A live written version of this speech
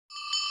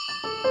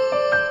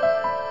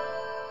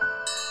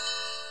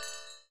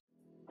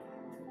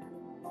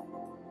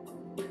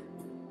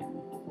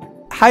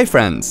Hi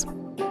friends!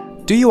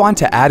 Do you want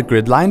to add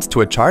grid lines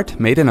to a chart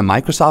made in a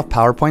Microsoft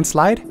PowerPoint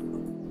slide?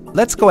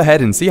 Let's go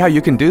ahead and see how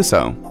you can do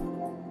so.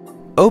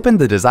 Open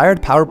the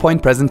desired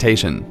PowerPoint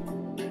presentation.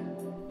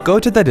 Go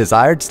to the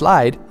desired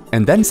slide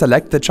and then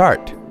select the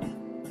chart.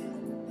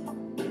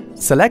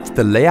 Select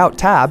the Layout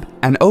tab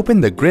and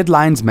open the Grid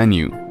Lines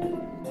menu.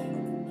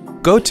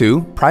 Go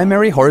to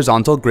Primary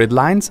Horizontal Grid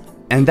Lines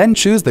and then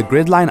choose the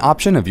grid line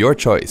option of your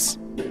choice.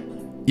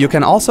 You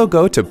can also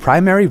go to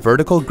Primary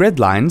Vertical Grid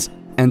Lines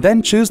and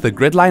then choose the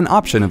grid line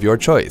option of your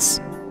choice.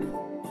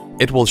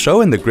 It will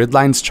show in the Grid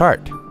Lines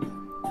chart.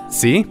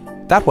 See?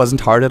 That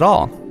wasn't hard at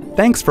all.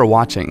 Thanks for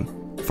watching.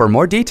 For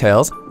more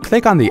details,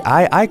 click on the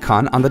eye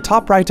icon on the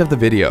top right of the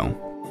video.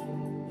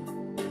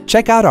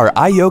 Check out our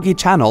iYogi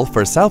channel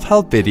for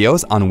self-help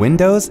videos on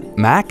Windows,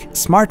 Mac,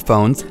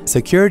 smartphones,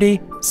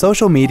 security,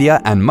 social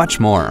media, and much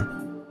more.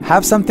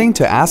 Have something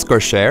to ask or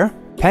share?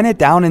 Pen it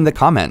down in the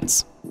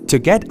comments. To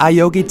get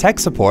iYogi tech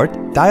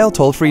support, dial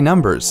toll-free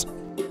numbers.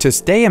 To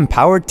stay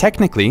empowered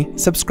technically,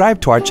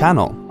 subscribe to our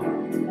channel.